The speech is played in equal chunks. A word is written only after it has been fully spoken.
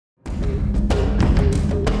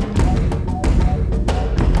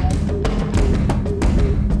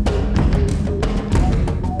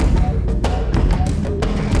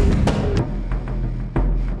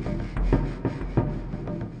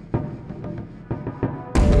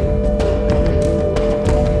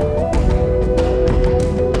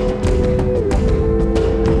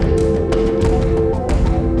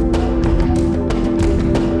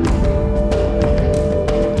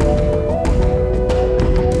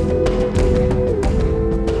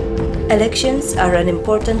Elections are an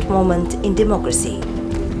important moment in democracy.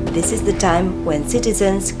 This is the time when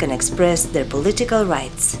citizens can express their political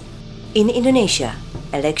rights. In Indonesia,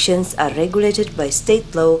 elections are regulated by state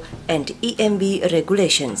law and EMB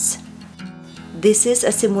regulations. This is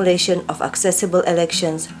a simulation of accessible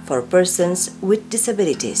elections for persons with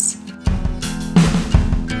disabilities.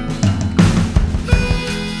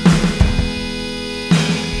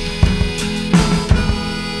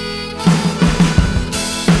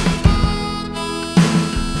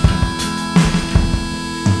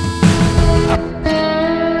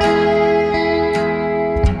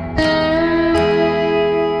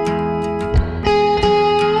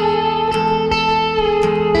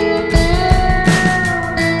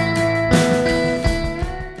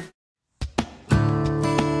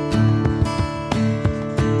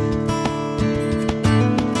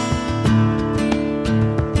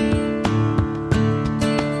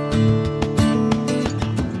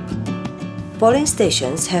 Polling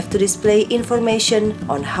stations have to display information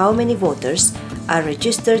on how many voters are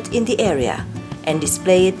registered in the area and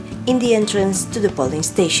display it in the entrance to the polling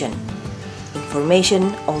station.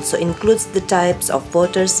 Information also includes the types of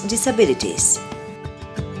voters' disabilities.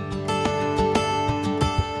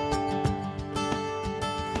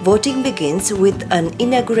 Voting begins with an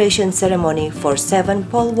inauguration ceremony for 7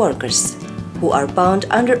 poll workers, who are bound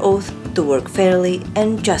under oath to work fairly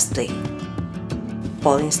and justly.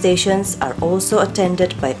 Polling stations are also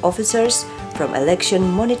attended by officers from election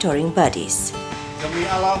monitoring bodies. Demi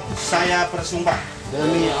Allah, saya bersumpah.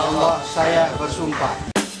 Demi Allah, saya bersumpah.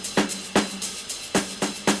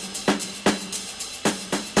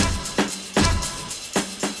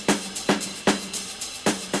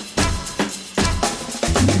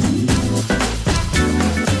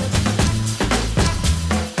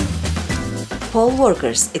 Poll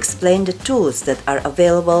workers explain the tools that are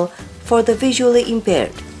available for the visually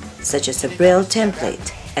impaired, such as a Braille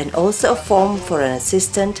template, and also a form for an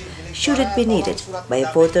assistant should it be needed by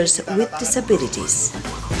voters with disabilities.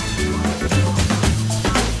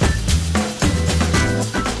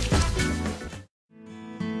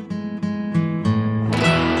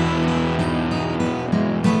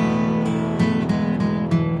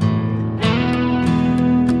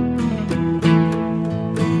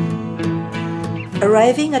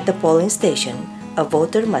 Arriving at the polling station, a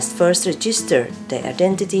voter must first register their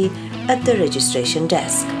identity at the registration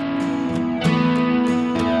desk.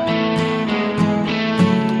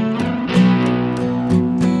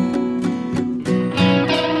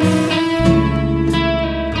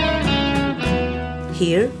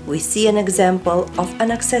 Here we see an example of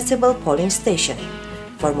an accessible polling station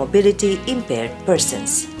for mobility impaired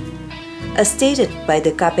persons. As stated by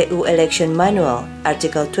the KPU Election Manual,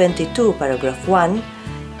 Article 22, Paragraph 1,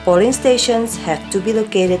 polling stations have to be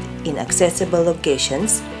located in accessible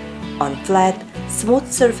locations, on flat,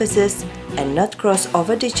 smooth surfaces, and not cross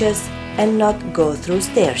over ditches and not go through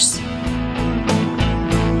stairs.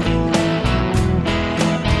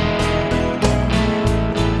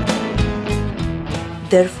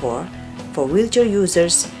 Therefore, for wheelchair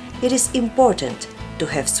users, it is important to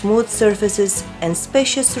have smooth surfaces and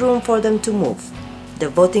spacious room for them to move. The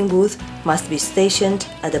voting booth must be stationed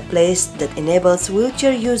at a place that enables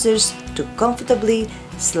wheelchair users to comfortably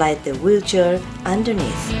slide the wheelchair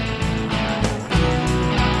underneath.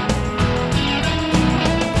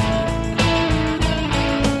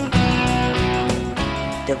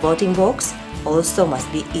 The voting box also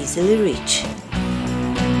must be easily reached.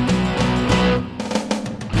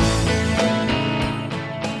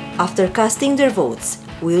 After casting their votes,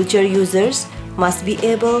 wheelchair users must be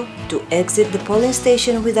able to exit the polling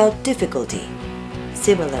station without difficulty.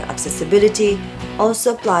 Similar accessibility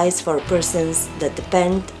also applies for persons that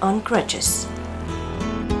depend on crutches.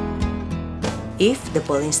 If the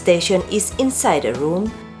polling station is inside a room,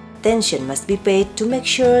 attention must be paid to make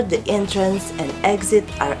sure the entrance and exit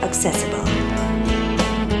are accessible.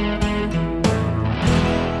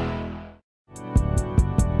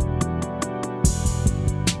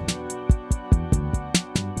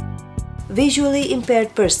 Visually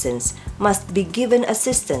impaired persons must be given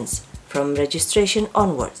assistance from registration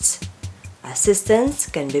onwards. Assistance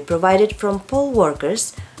can be provided from poll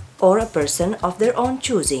workers or a person of their own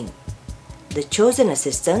choosing. The chosen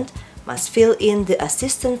assistant must fill in the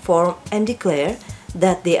assistant form and declare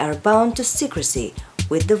that they are bound to secrecy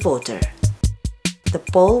with the voter. The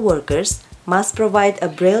poll workers must provide a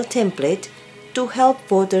Braille template to help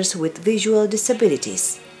voters with visual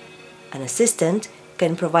disabilities. An assistant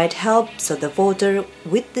can provide help so the voter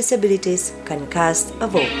with disabilities can cast a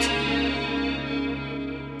vote.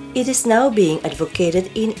 It is now being advocated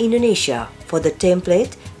in Indonesia for the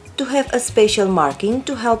template to have a special marking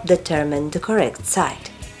to help determine the correct side.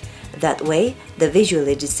 That way, the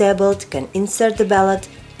visually disabled can insert the ballot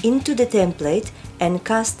into the template and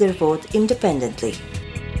cast their vote independently.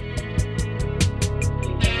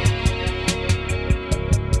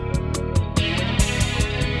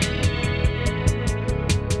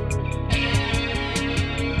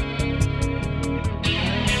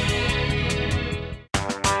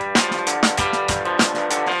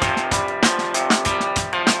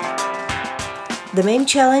 The main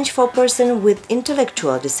challenge for persons with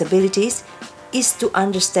intellectual disabilities is to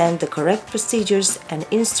understand the correct procedures and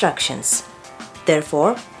instructions.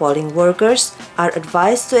 Therefore, polling workers are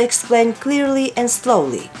advised to explain clearly and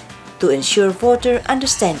slowly to ensure voter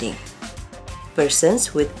understanding.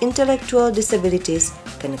 Persons with intellectual disabilities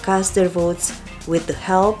can cast their votes with the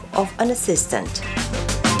help of an assistant.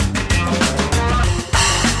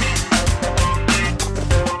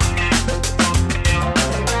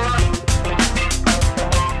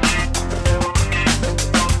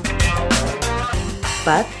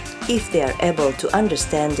 But if they are able to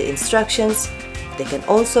understand the instructions, they can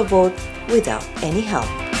also vote without any help.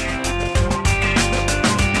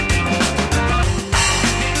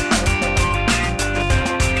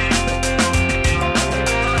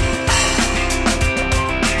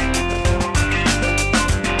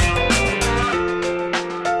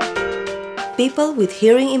 People with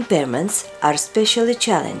hearing impairments are especially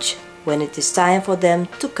challenged when it is time for them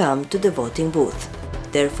to come to the voting booth.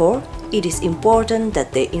 Therefore, it is important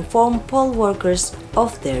that they inform poll workers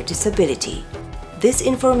of their disability. This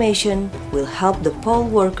information will help the poll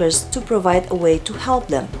workers to provide a way to help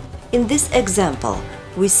them. In this example,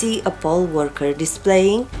 we see a poll worker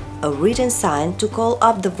displaying a written sign to call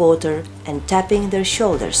up the voter and tapping their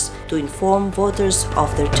shoulders to inform voters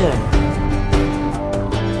of their turn.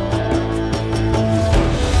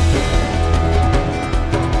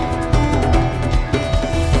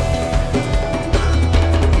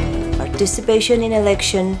 Participation in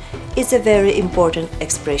election is a very important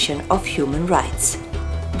expression of human rights.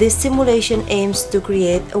 This simulation aims to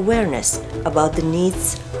create awareness about the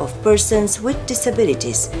needs of persons with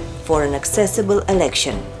disabilities for an accessible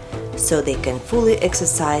election, so they can fully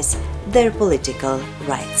exercise their political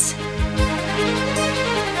rights.